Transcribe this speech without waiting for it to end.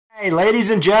Hey, ladies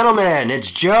and gentlemen,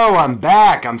 it's Joe. I'm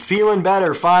back. I'm feeling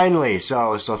better finally.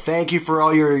 So thank you for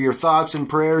all your thoughts and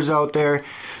prayers out there.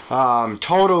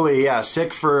 Totally,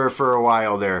 sick for a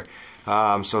while there.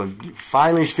 So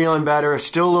finally feeling better.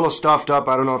 Still a little stuffed up.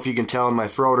 I don't know if you can tell in my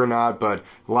throat or not, but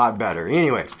a lot better.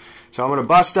 Anyways, so I'm going to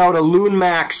bust out a Loon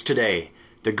Maxx today.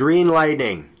 The Green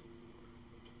Lightning.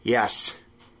 Yes.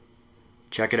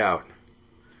 Check it out.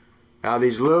 Now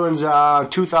these Loons,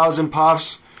 2,000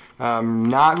 puffs.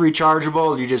 Not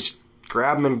rechargeable. You just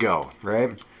grab them and go,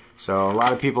 right? So a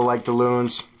lot of people like the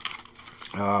Loons.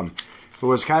 It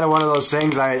was kind of one of those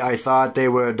things. I thought they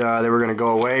were going to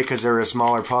go away because they're a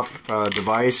smaller puff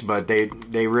device, but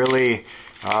they really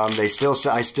I still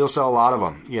sell a lot of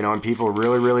them, you know, and people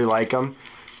really like them.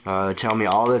 They tell me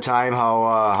all the time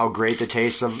how great the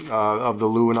taste of the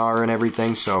Loon are and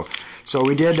everything. So we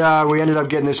ended up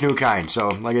getting this new kind. So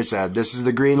like I said, this is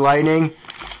the Green Lightning.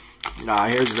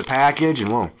 Here's the package,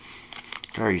 and whoa,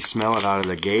 I already smell it out of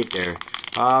the gate there.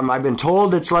 I've been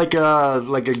told it's like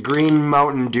a green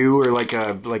Mountain Dew, or like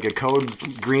a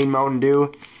Code Green Mountain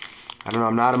Dew. I don't know.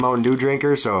 I'm not a Mountain Dew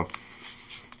drinker,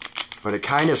 but it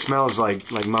kind of smells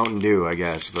like Mountain Dew, I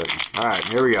guess. But all right,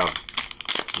 here we go.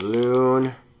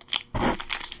 Loon.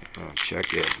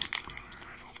 Check it.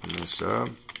 Open this up.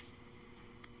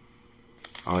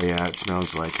 Oh yeah, it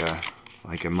smells like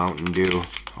a Mountain Dew.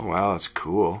 Oh wow, it's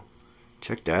cool.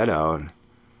 Check that out.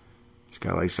 It's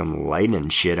got like some lightning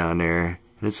shit on there.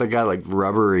 And it's got like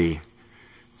rubbery,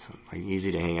 like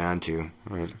easy to hang on to.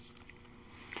 Right.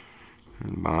 And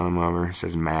the bottom of her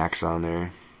says Max on there.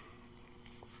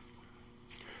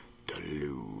 The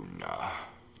Loon.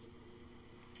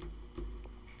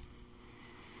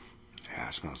 Yeah,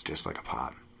 it smells just like a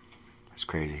pot. That's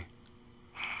crazy.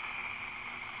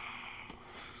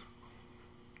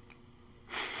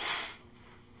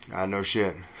 No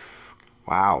shit.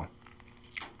 Wow.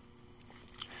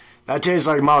 That tastes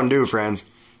like Mountain Dew, friends.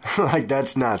 Like,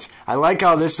 that's nuts. I like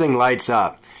how this thing lights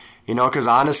up. You know, because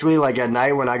honestly, like at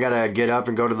night when I gotta get up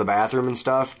and go to the bathroom and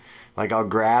stuff, like I'll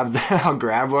grab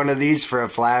one of these for a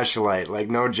flashlight. Like,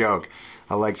 no joke.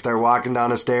 I'll like start walking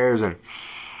down the stairs and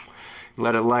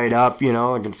let it light up, you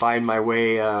know. I can find my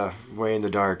way in the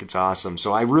dark. It's awesome.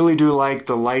 So I really do like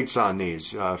the lights on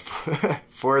these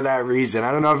for that reason.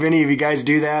 I don't know if any of you guys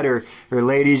do that, or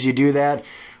ladies, you do that.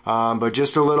 But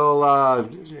just a little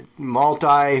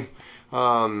multi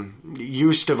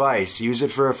use device. Use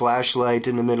it for a flashlight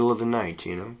in the middle of the night,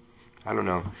 you know. I don't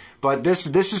know. But this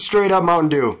is straight up Mountain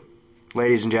Dew,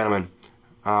 ladies and gentlemen.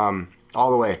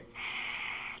 All the way.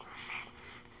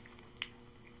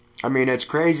 I mean, it's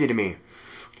crazy to me.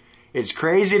 It's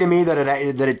crazy to me that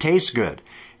it tastes good.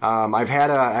 I've had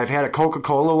a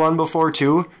Coca-Cola one before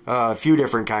too, a few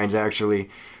different kinds actually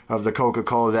of the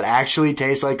Coca-Cola that actually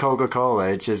taste like Coca-Cola.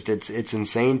 It's just it's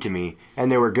insane to me,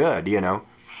 and they were good, you know.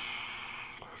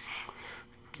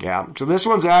 Yeah, so this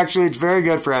one's it's very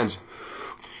good, friends.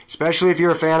 Especially if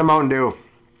you're a fan of Mountain Dew.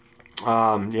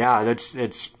 Yeah,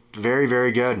 it's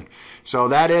very good. So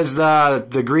that is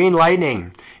the Green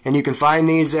Lightning. And you can find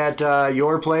these at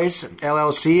Your Place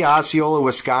LLC, Osceola,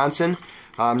 Wisconsin.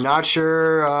 I'm not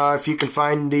sure if you can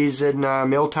find these in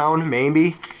Milltown,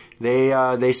 maybe.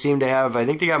 They seem to have, I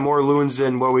think they got more Loons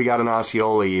than what we got in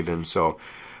Osceola even. So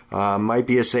might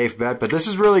be a safe bet. But this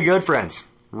is really good, friends.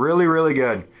 Really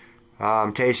good.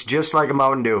 Tastes just like a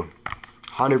Mountain Dew.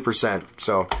 100%.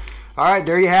 So, alright,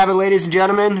 there you have it, ladies and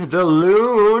gentlemen. The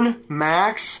Loon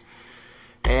Maxx.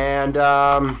 And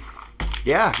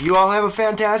yeah, you all have a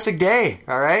fantastic day,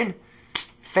 alright?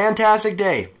 Fantastic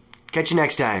day. Catch you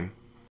next time.